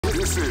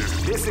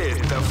This is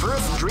the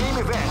first dream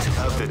event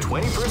of the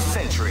 21st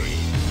century.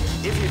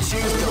 If you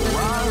choose the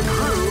wrong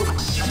groove,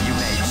 you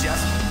may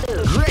just...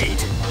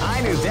 Great! I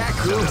knew that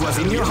groove was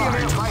in your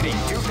heart. Fighting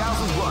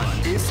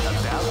 2001 is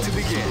about to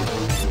begin.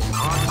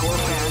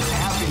 Hardcore fans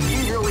have been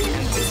eagerly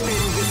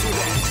anticipating this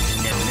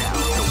event, and now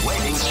the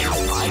waiting is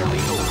finally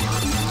over.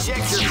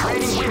 Check your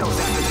training wheels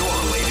at the door,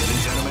 ladies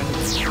and gentlemen.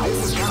 This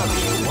is gonna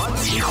be one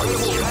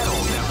incredible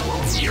battle that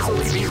won't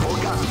easily be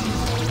forgotten.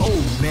 Oh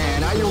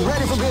man, are you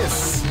ready for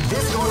this?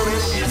 This tournament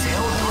is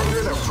held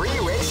under the free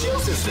ratio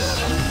system.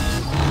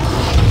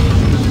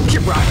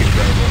 Keep rocking,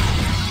 baby.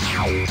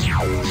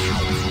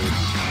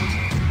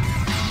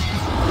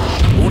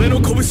 俺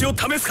の拳を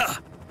試す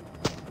か。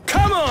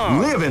Come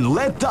on! Live and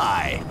let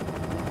die.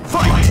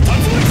 Fight!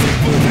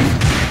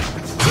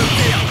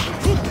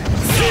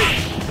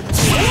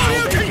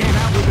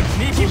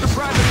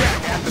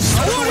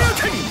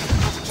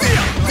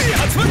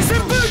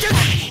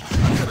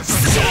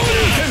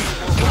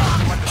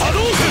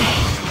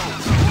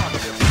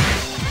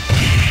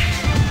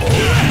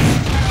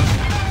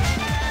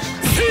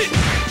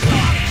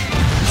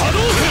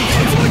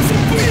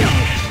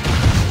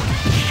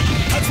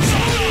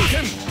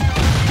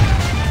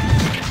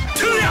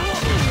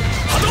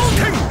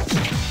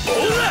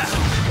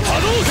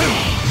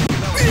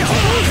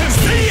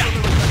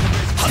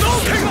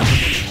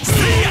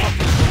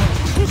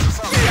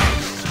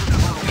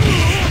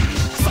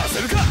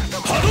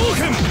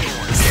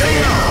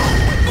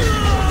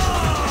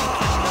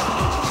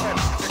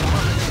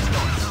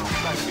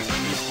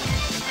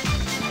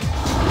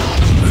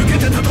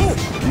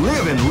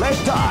 Live and let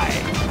die.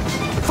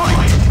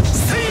 Fight!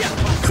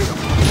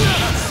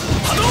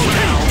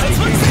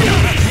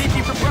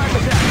 Sneaky surprise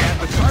attack at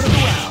the start of the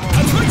round.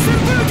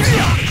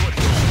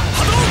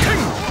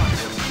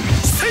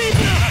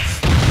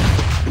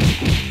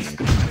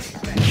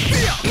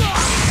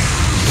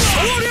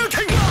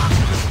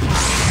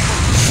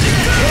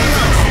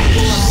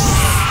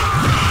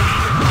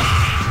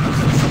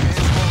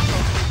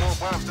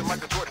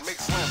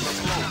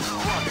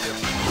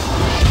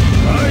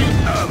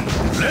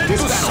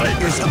 This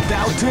battle is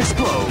about to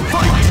explode.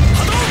 Fight!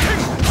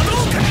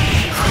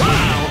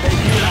 Wow, they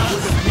came out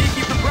with a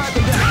sneaky surprise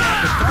attack at the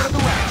start of the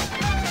round.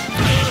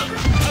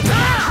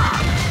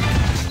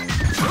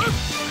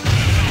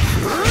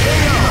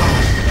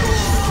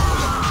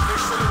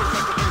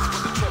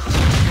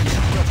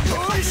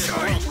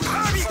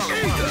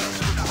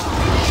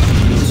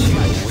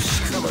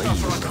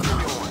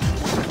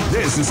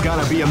 This is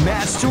gonna be a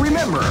match to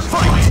remember.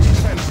 Fight!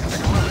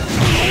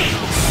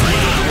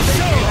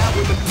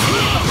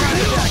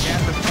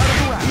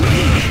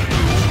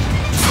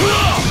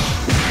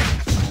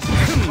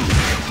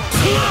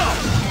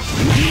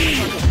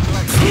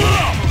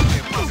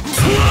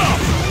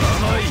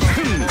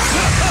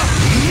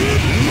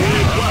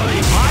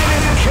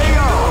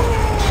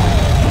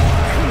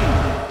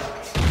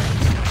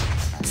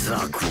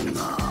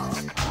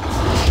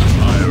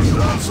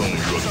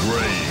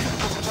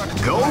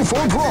 Go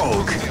for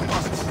broke!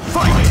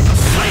 Fight!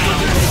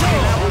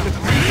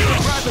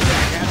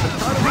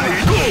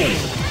 Ready, go!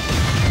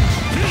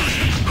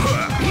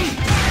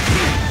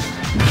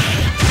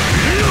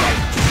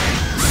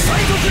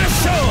 Psycho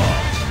Crusher!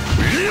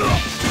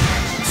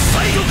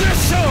 Psycho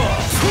Crusher!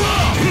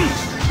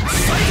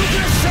 Psycho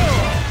Crusher!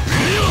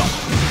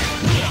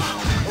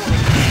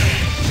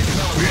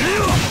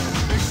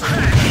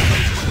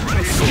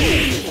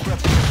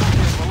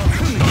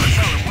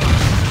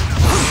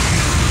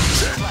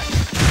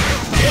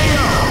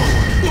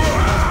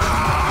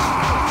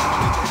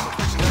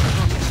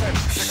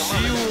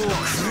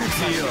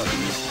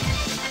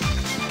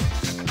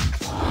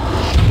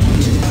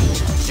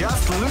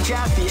 Just look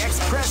at the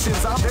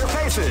expressions of their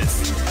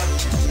faces.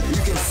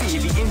 You can see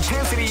the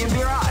intensity in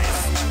their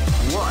eyes.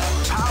 What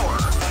power!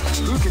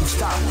 Who can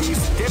stop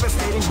these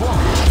devastating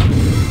warriors?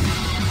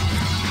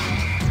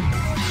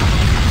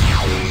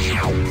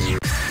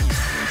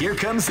 Here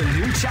comes a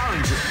new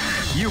challenger.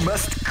 You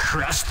must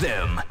crush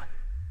them.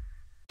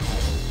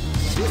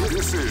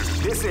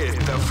 This is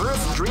the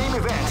first dream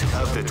event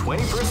of the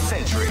 21st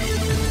century.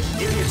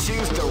 If you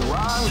choose the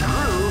wrong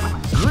groove,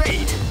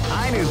 great!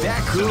 I knew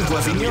that groove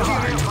was in your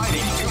heart.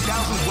 Fighting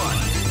 2001.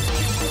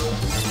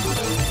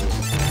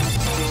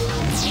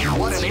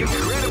 What an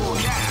incredible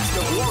cast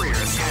of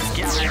warriors has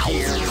gathered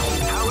here.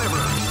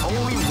 However,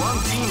 only one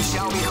team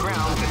shall be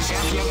crowned the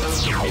champion of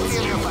the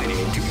Millionaire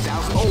Fighting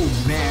 2000. Oh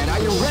man, are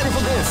you ready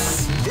for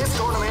this? This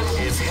tournament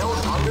is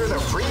held under the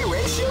free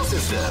ratio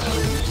system.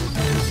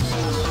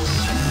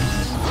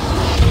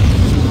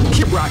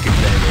 Keep rocking,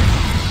 baby.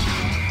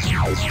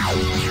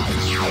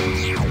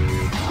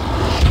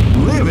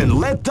 Live and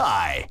let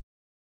die.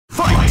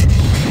 Fight!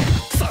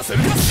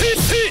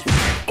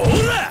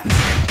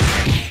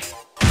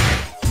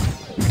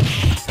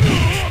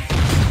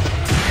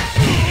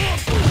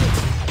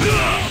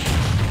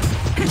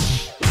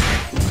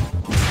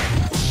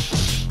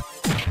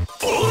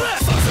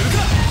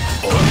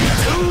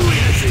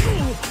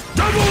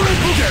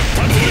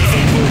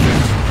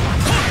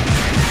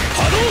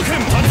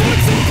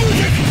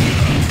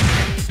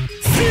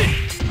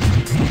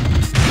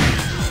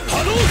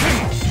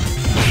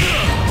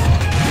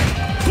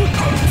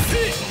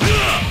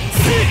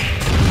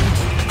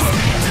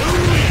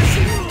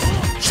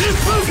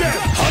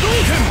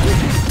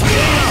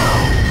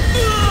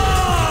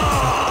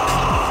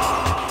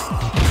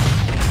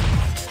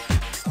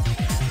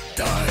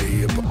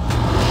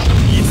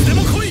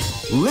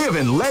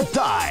 let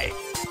die.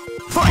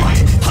 Fight!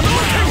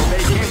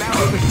 They came out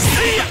with a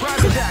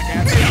surprise attack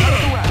at the start of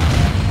the round.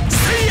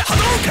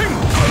 Hadouken!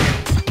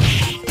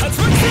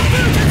 Tatsumaki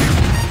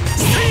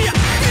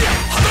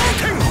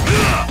Hadouken! Hadouken!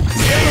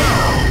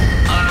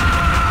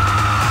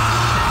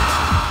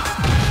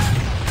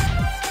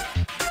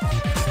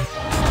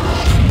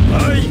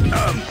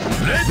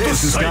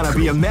 This is gonna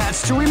be a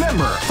match to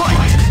remember.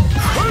 Fight!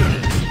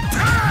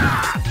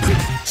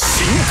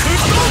 Sneaky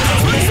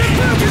surprise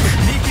attack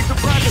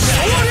at the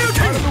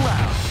start of the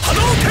round.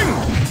 Hadouken!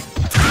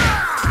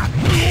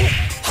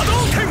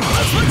 Hadouken!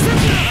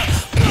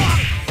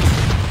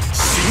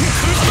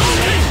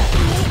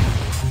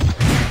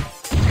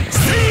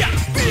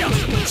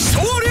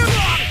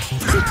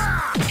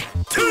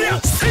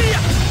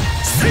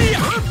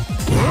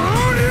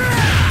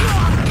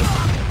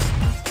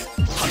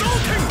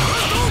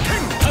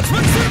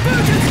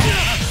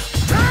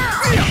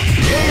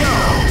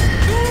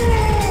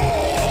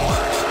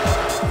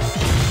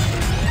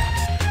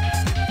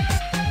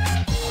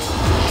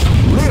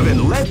 Live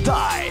and let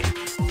die.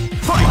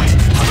 Fight!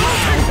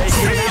 They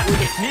came out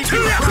with a sneaky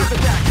surprise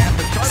attack at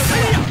the start of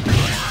the round.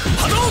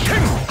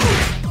 Hadouken!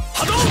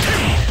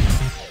 Hadouken!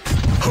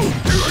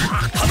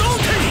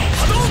 Hadouken!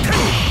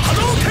 Hadouken!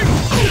 Hadouken!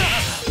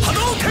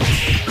 Hadouken!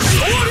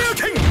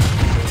 Shoryuken!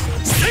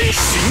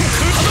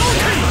 Shinku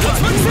Hadouken!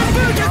 Tatsumaki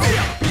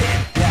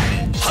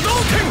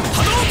Hadouken!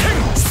 Hadouken!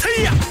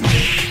 Seiya!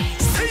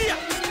 Seiya!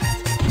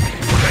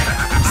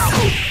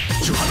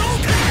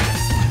 Hadouken!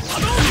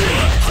 Hadouken!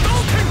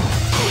 Hadouken!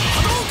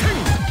 Hadouken!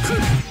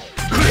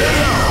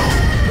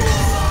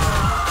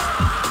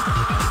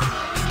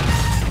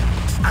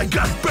 I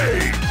got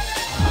bait!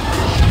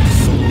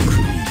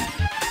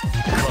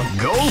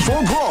 Go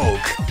for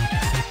broke.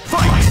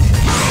 Fight!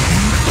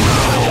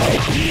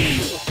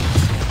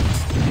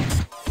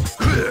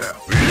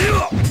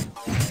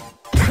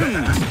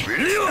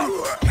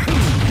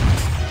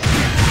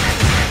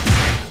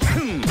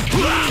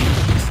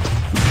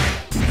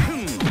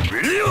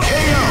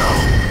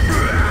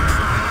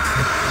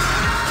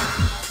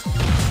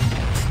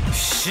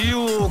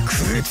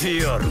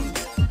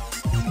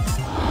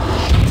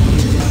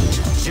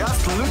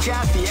 Just look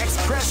at the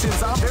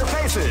expressions on their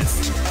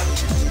faces.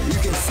 You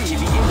can see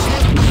the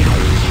intent.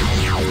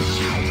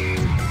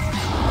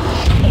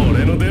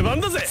 俺の出番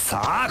だぜ。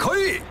さあ来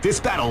い。 This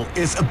battle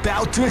is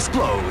about to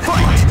explode.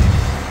 Fight!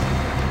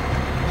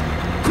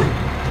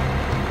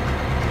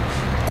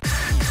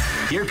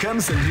 Here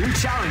comes a new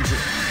challenger.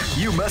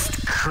 You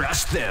must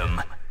crush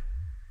them.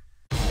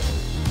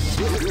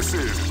 This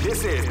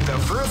is the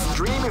first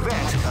dream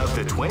event of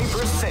the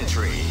 21st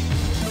century.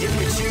 If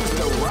you choose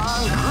the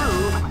wrong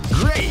groove,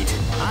 great!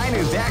 I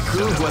knew that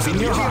groove was in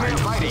your heart.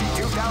 Fighting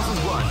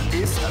 2001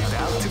 is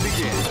about to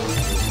begin.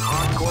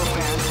 Hardcore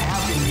fans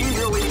have been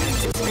eagerly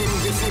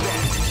anticipating this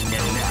event,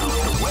 and now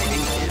the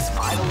waiting is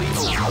finally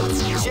over.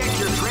 Check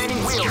your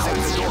training wheels at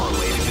the door,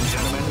 ladies and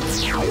gentlemen.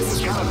 This is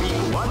gonna be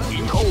one.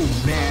 Oh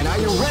man, are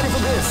you ready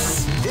for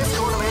this? This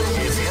tournament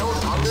is held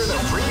under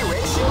the free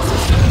ratio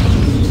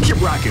system.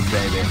 Keep rocking,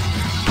 baby.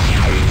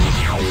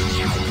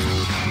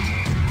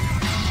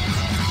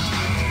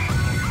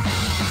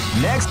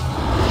 Next,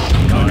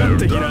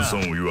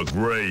 Ransom your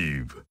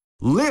grave.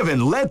 live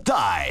and let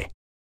die.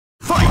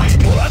 Fight!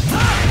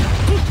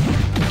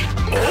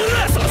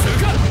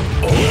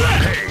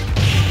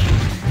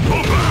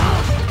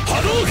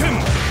 Hadouken!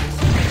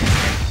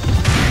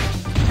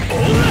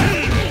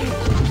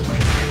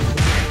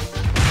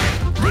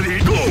 Ready,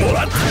 go!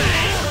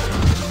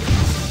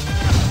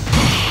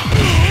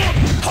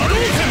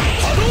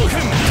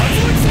 Hadouken!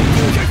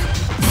 Hadouken!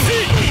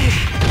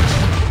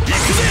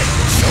 Ikuze!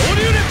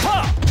 Shouryu Reppa!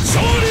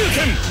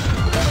 Shoryuken!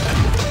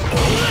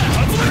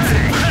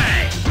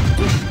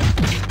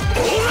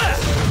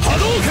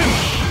 Hadouken!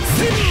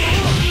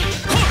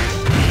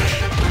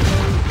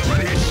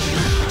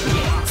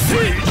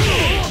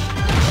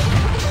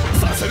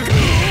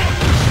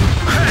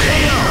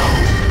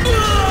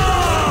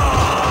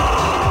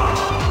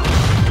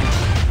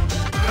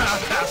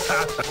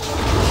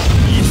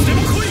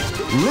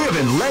 Live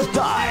and let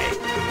die.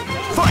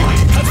 Fight!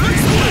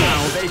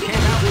 Now they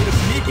came out with a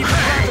sneaky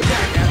surprise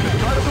attack at the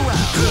start of the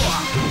round.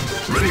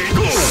 Ready,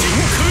 go!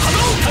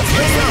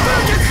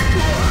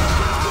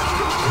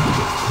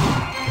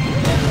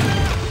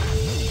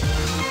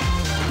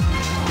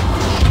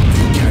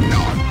 You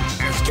cannot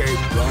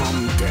escape from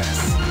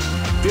death.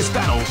 This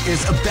battle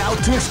is about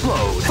to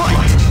explode.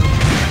 Fight!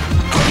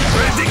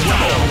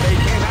 Predictable! They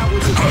came out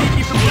with a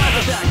sneaky surprise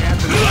attack at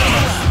the start of the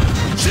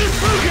round.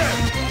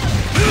 Shifuken!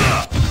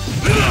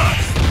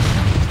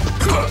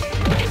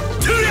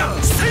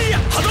 Seiya!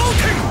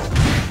 Hadouken!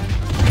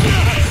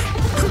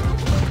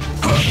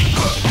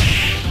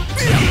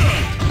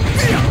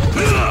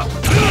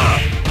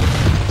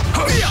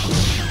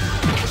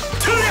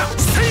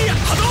 Seiya!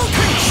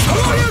 Hadouken!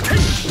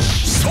 Shoryuken!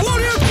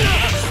 Shoryuken!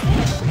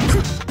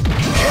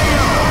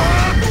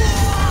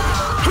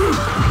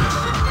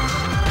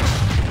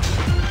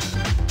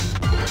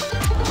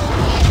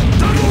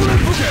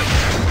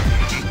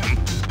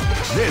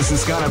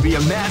 This is gonna be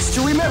a match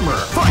to remember.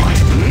 Fight!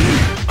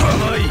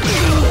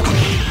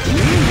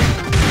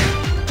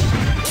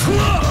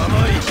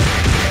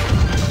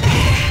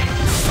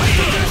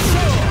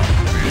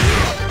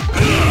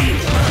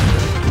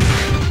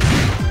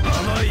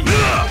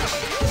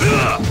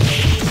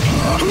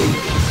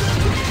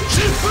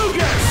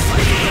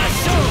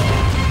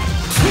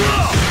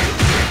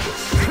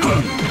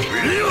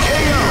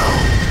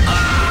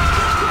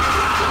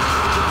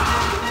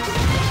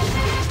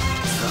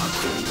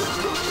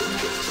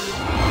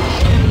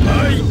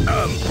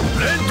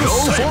 Go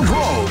for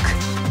broke!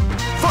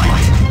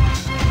 Fight!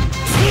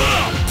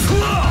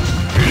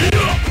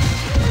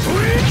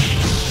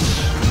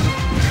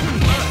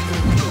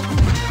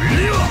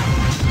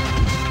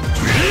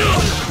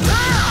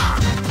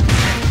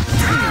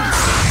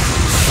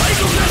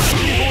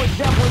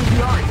 Definitely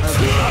the art of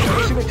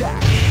combination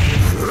attack.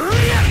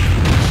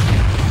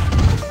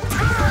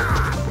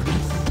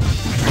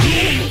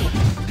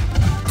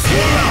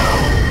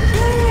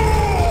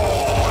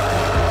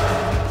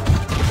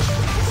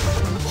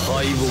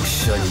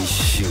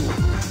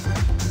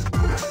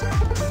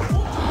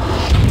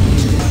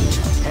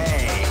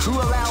 Hey, who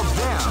allowed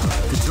them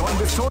to join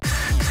this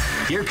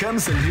tournament? Here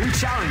comes a new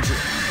challenger.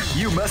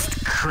 You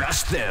must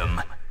crush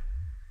them.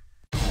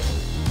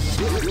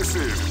 This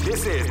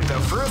is the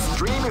first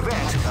dream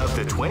event of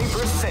the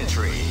 21st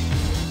century.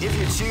 If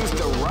you choose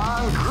the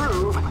wrong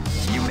groove,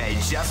 you may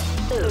just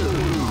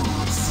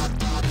lose.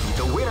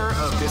 The winner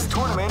of this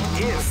tournament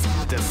is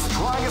the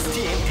strongest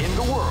team in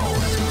the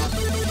world.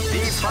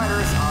 These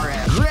fighters are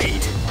at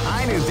great.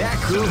 I knew that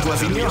groove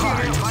was in your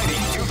heart. Fighting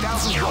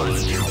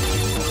 2001.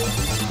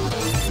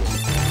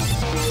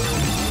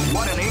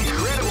 What an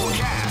incredible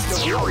cast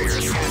of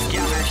warriors has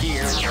gathered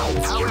here.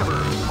 However,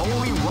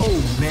 only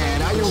oh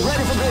man, are you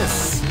ready for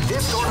this?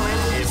 This tournament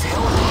is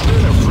held under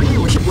the free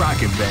keep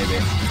rocking, baby.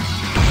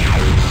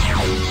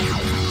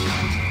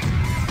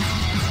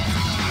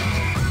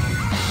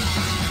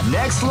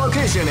 Next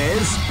location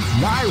is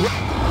my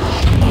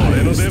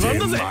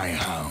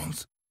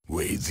hounds.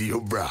 With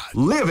your bride.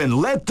 Live and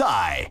let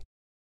die.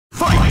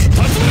 Fight!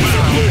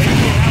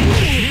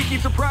 Sneaky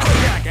surprise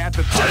attack at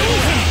the top.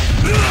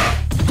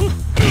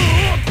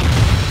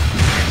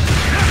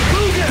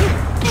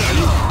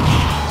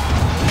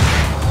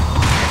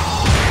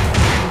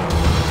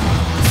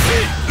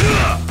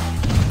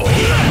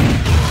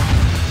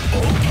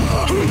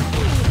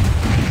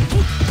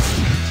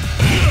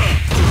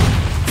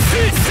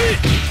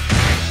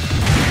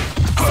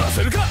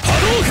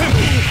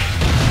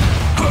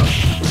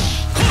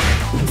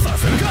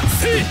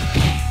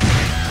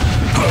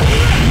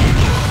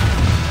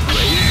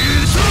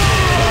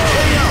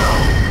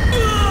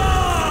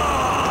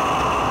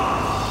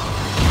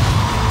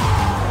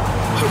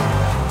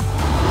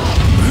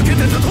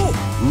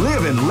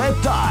 Live and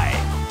let die.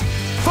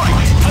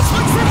 Fight!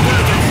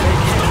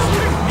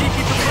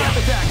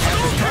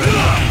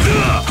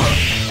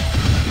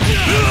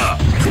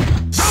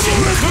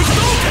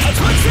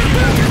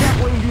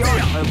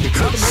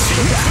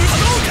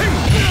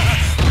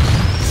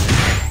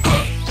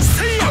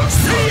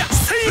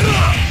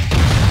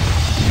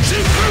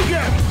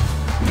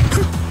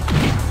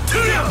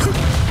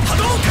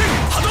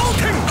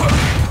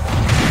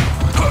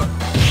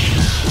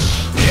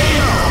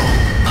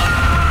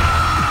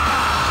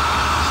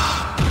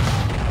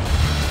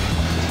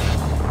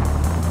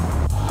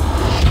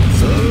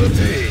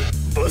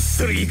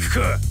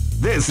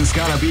 This is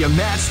gonna be a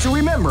match to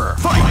remember.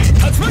 Fight! Wow,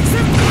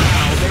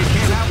 they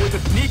came out with a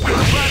sneaky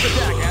surprise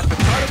attack at the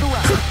start of the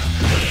round.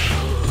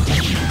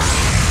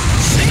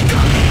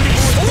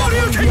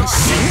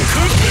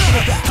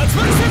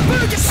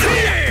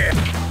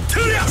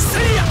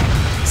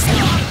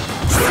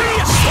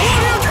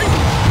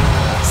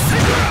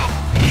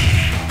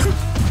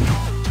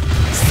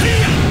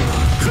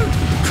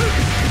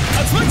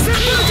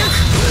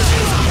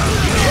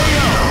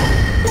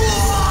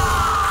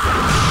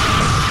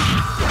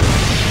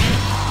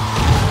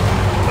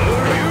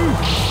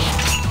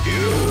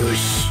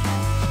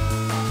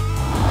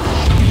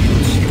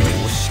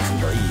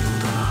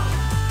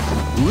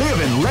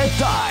 Live and let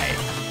die.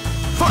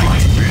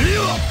 Fight!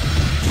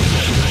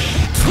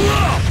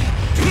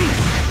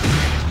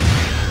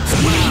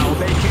 Wow,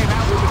 they came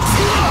out with a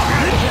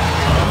surprise attack.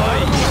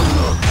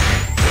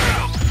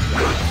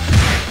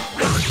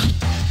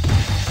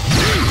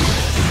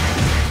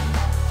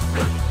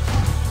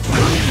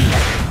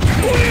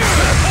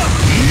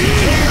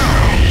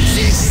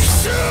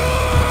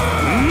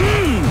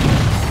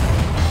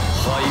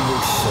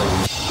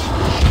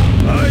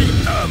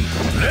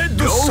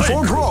 Go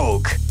for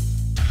broke.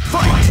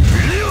 Fight!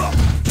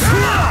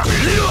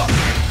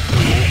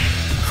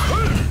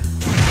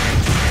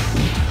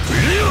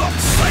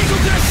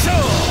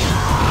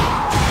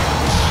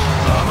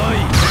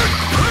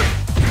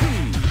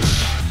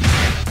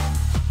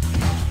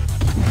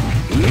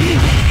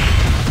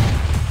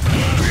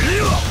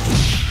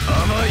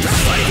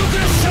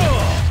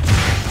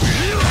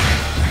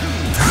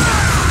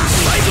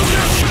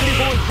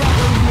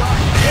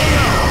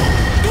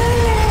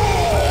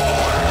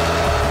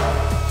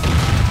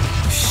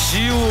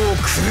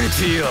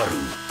 てやる。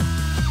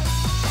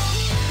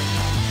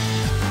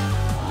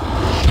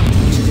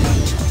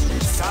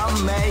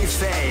Some may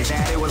say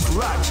that it was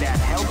luck that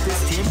helped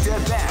this team to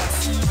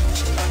advance.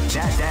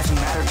 That doesn't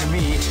matter to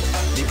me,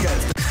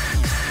 because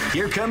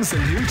here comes a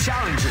new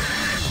challenger.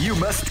 You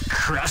must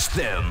crush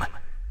them.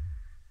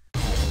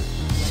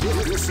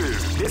 This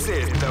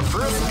is the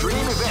first dream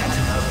event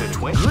of the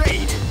 20.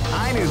 Great!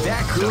 I knew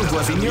that groove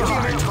was in your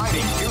heart.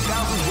 Fighting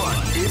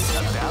 2001 is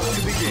about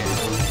to begin.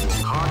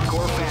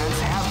 Hardcore fans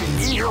have been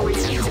eagerly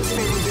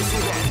anticipating this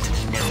event,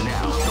 and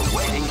now the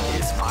waiting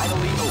is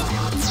finally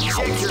over.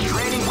 Check your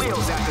training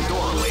wheels at the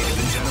door, ladies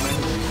and gentlemen.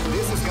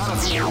 This is gonna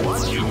be one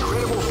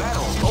incredible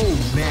battle. Oh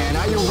man,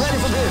 are you ready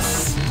for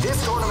this?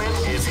 This tournament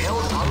is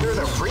held under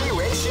the free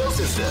ratio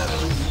system.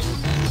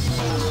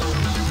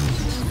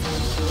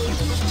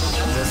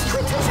 The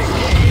strategic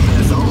game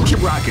is over.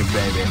 Keep rocking,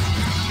 baby.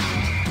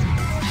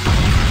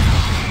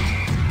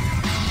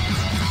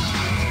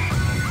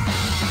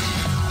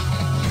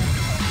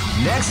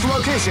 Next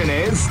location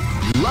is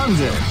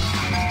London.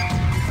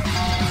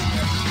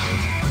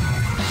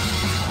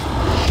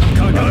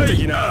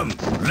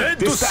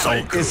 This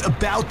battle is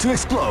about to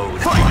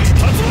explode. Fight!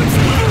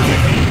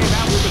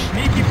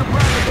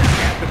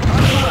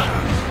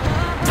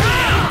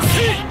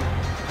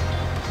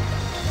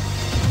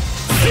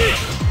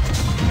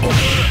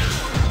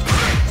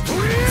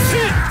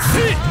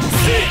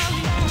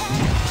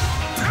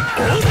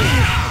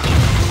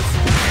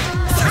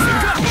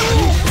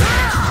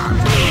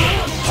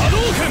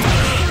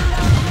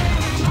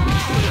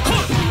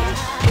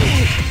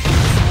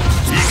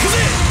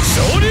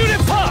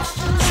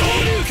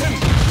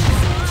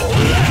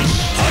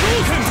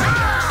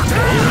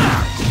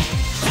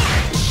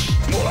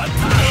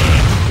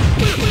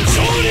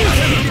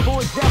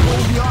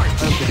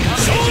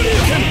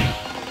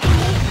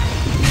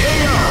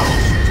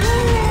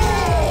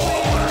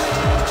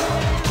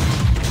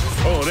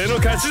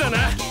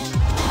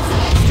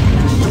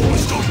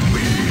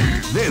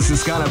 This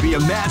is gonna be a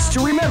match to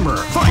remember.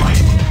 Fight!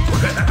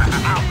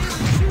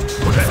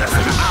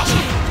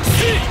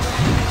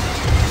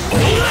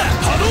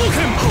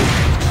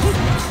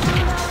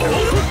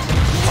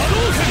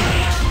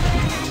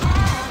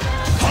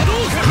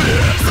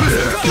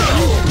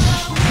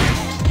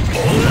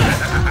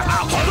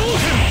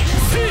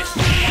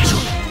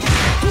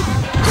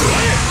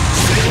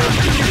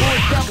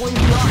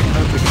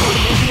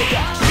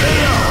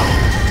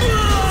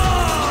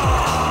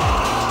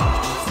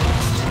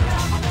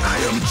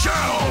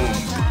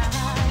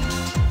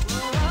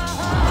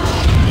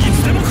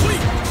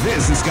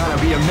 This is gonna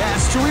be a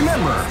match to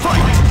remember.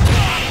 Fight!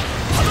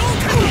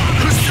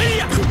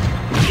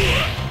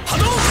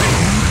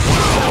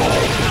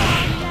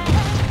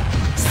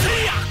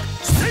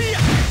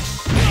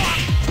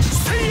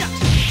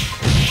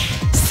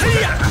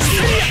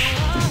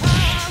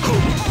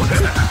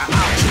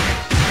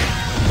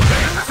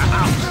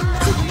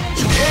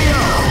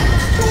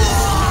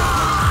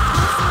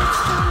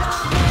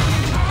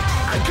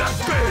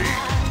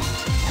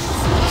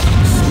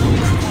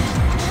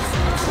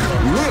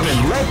 Live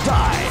and let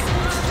die.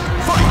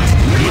 Fight!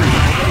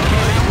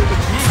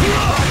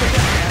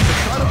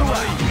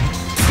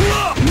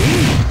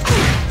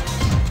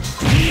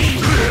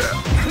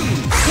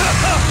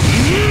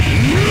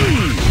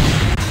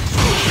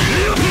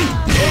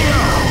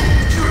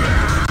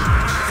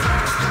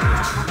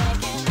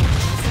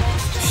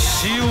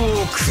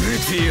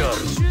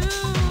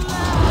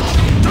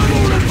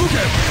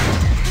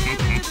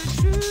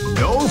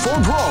 Go for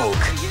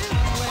broke.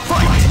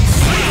 Fight!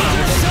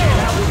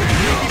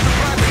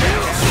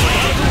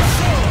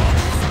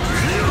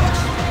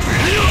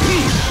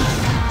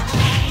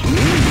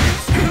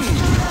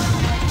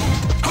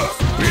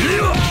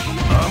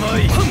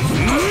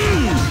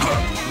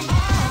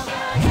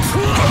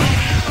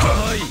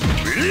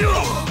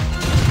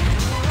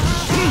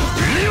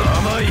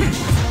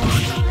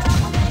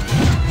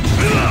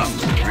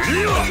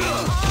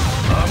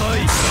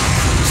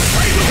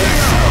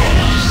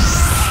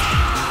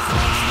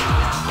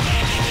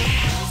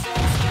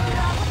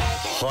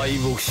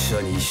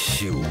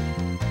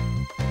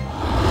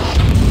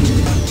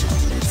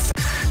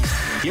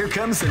 Here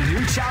comes a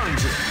new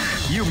challenger.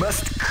 You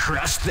must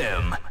crush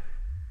them.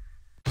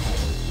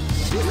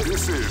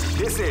 This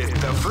is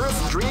the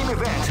first dream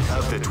event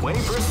of the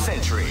 21st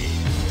century.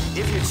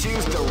 If you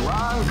choose the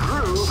wrong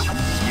groove,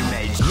 you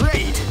may...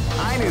 Great!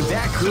 I knew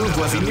that groove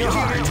was in your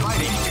heart.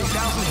 Fighting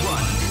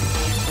 2001.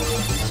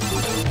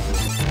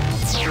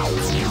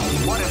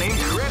 What an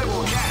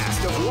incredible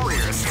cast of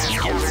warriors has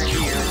gathered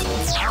here.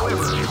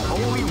 However,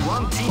 only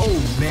one team... Oh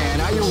man,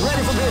 are you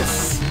ready for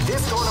this?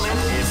 This tournament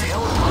is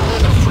held under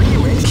the free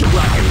range... Keep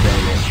rocking,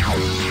 baby.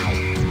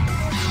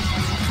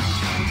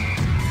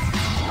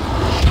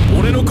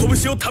 俺の拳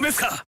を試す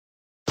か。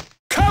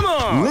Come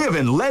on! Live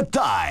and let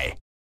die.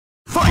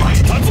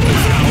 Fight!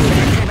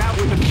 Came out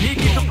with a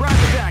sneaky surprise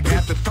attack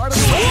at the start of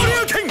the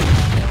Hadouken!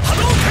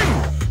 Hadouken!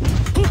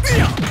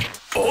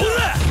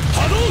 Ora!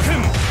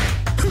 Hadouken!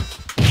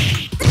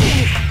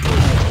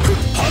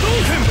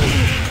 Hadouken!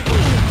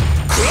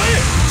 Cry!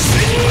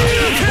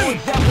 Hadouken!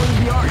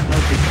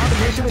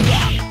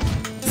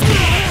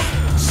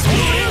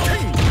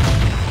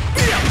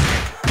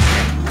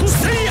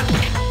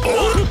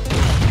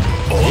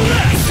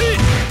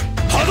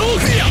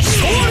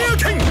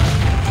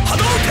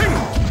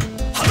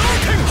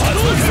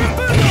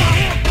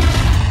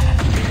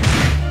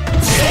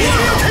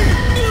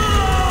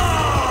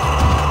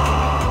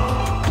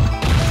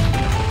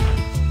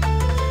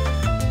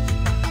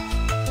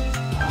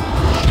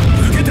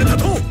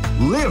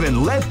 Live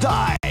and let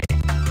die.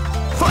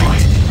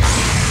 Fight!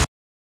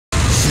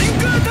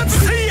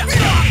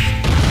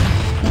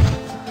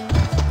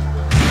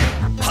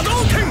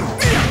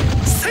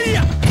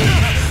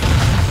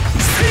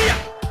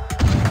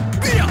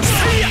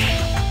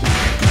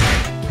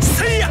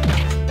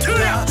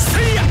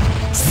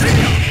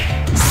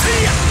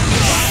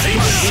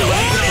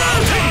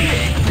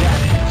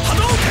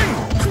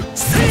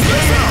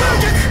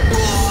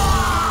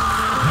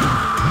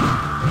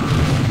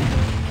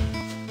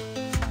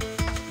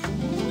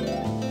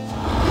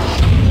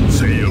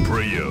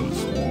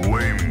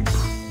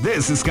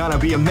 This is gonna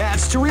be a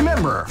match to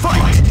remember.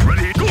 Fight!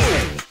 Ready, go!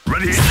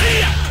 Ready, see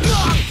ya!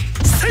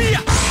 See ya!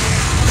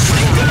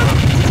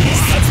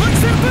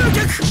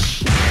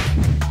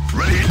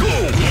 Ready, go!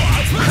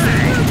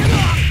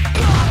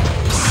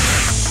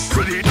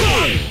 Ready, go!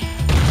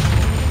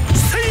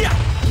 See ya!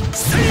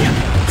 See ya!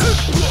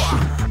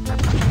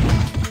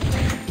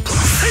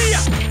 See ya!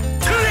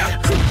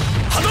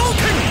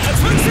 Hadouken!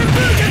 Tatsumaki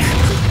Senpouken!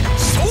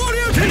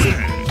 Shoryuken!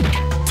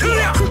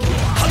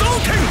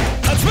 Hadouken!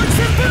 Tatsumaki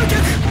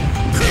Senpouken!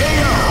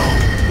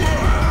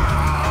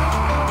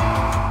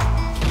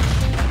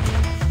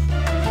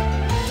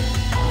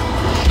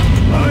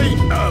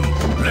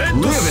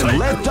 Live and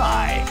let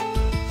die.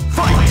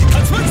 Fight!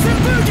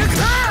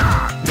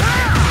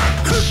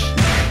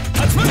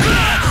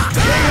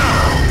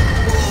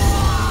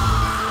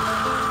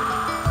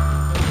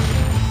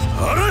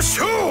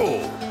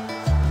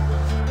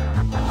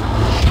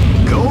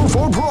 Go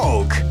for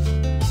broke.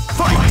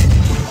 Fight!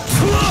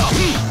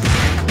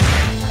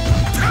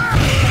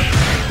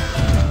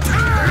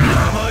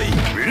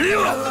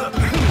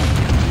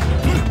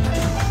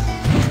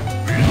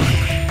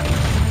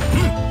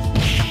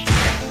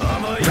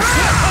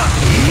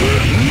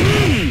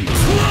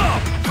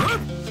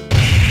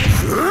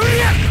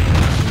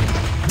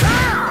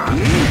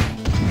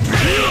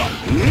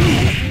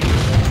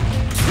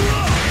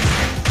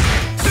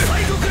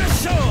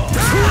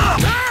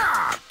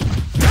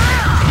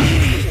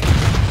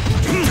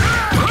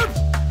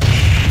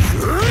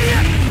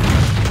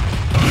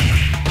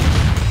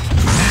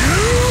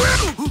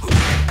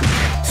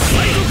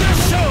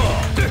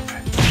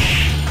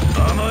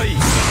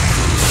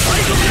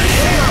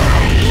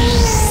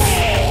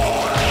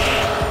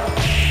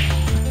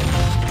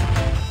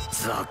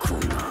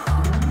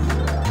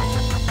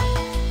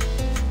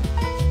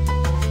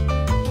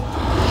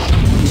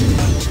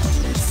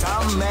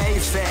 Some may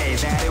say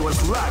that it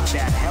was luck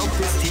that helped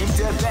this team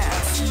to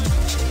advance.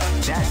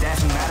 That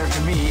doesn't matter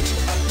to me,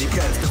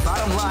 because the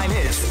bottom line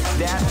is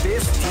that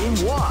this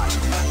team won.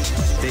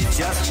 They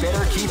just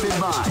better keep in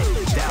mind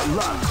that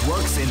luck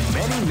works in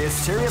many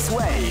mysterious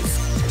ways.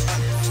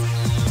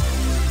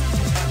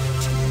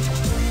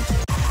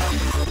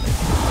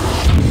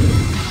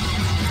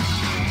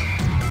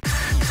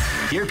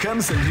 Here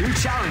comes a new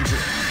challenger.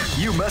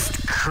 You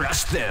must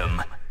crush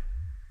them.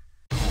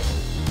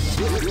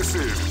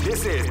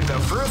 This is the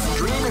first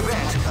dream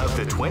event of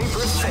the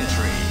 21st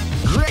century.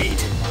 Great!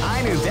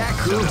 I knew that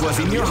groove was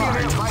in your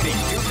heart. Fighting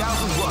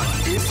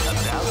 2001 is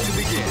about to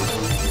begin.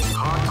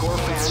 Hardcore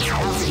fans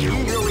have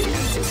been eagerly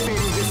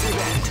anticipating this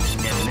event,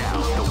 and now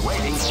the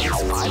waiting is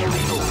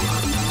finally over.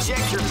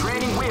 Check your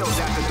training wheels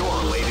at the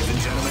door, ladies and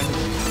gentlemen.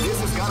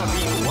 This is gonna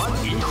be one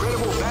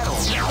incredible battle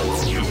that will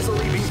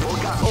easily be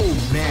forgotten. Oh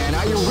man,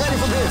 are you ready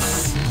for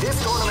this? This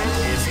tournament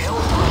is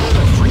held under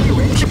the free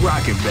range. Keep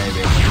rocking,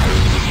 baby.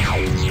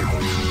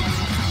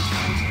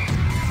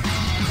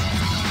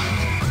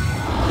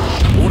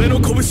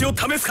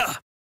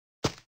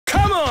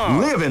 Come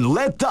on! Live and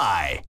let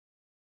die.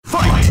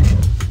 Fight!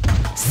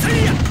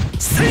 See ya!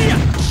 See ya!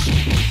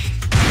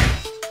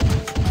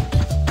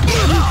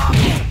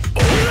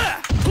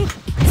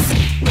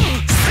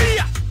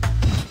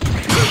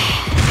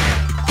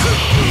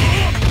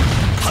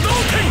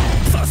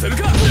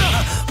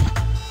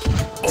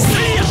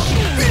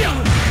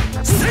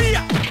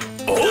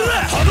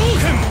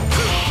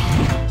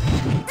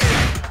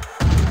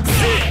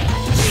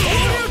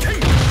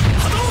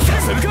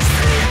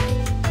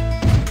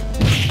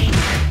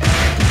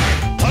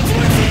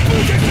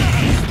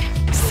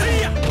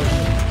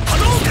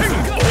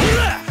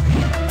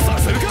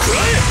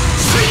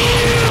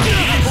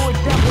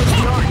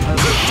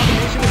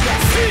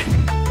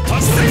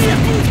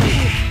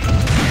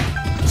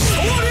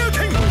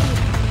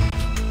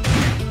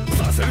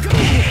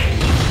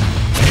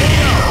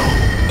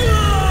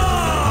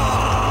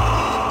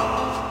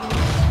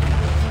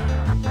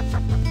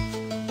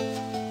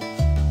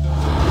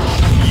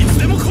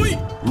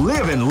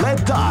 Live and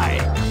let die.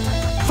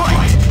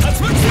 Fight!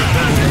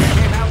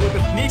 Came out with a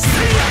sneaky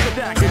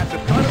attack at the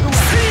start of the round.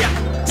 See ya!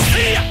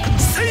 See ya!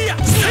 See ya!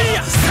 See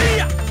ya! See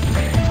ya!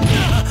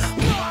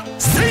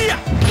 See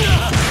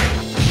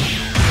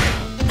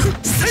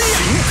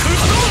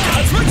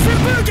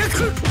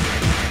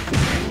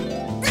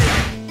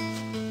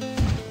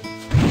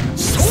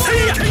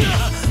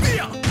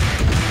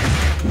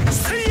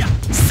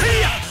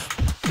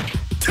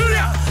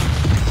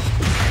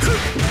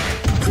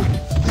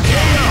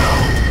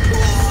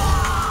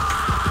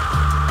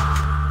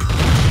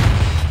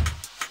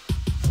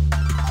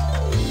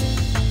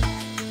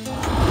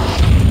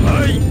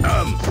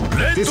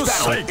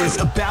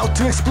is about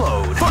to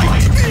explode.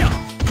 Fight! They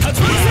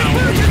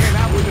came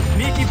out with a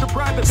sneaky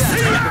surprise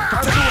attack at the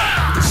start of the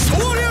round.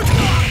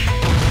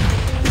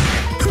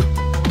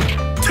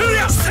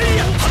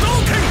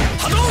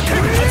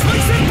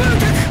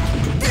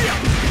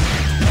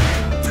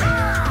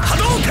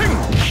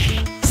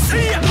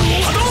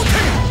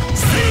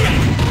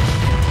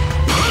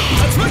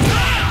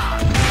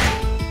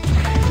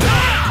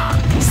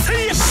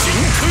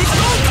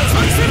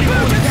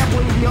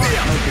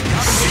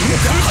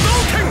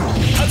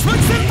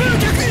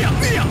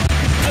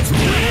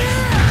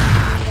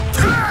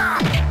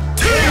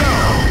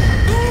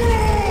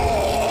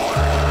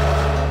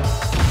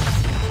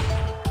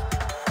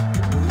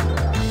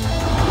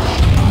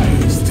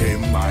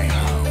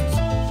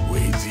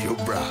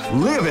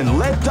 Live and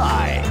let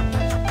die.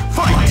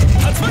 Fight!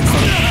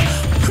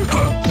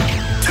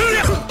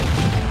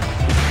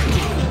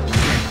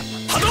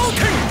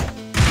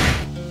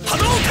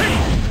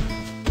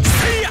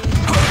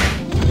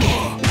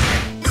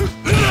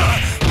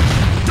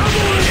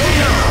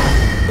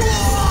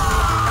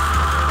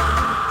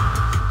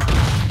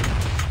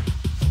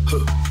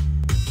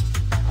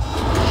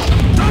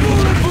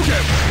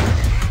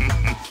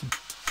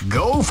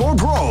 Go for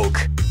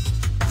broke.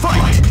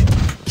 Fight!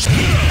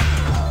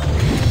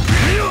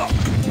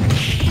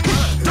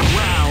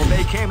 Wow,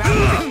 they came out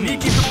with a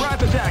sneaky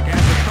surprise attack at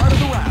the start of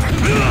the round.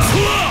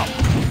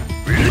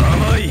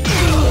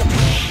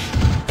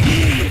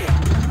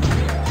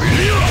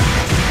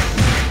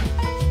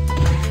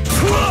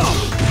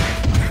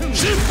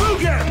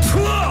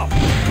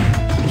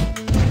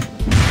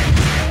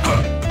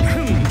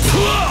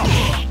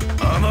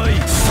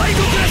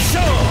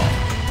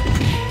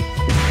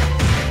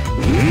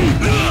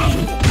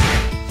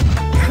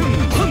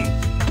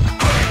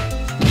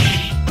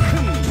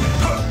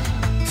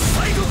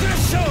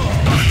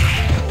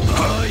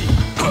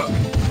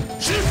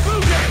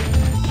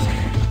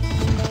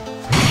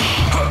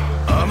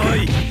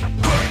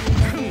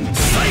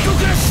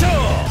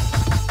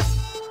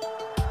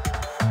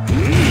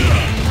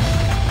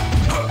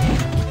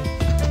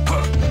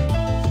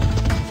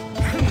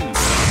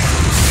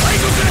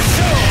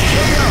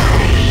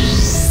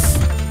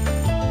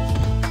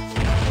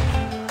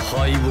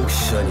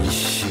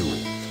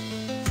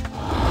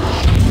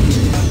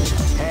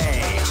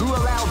 Hey, who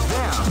allowed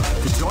them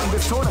to join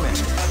this tournament?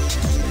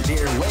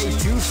 They're way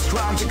too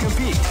strong to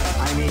compete.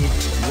 I mean,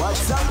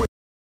 what's up with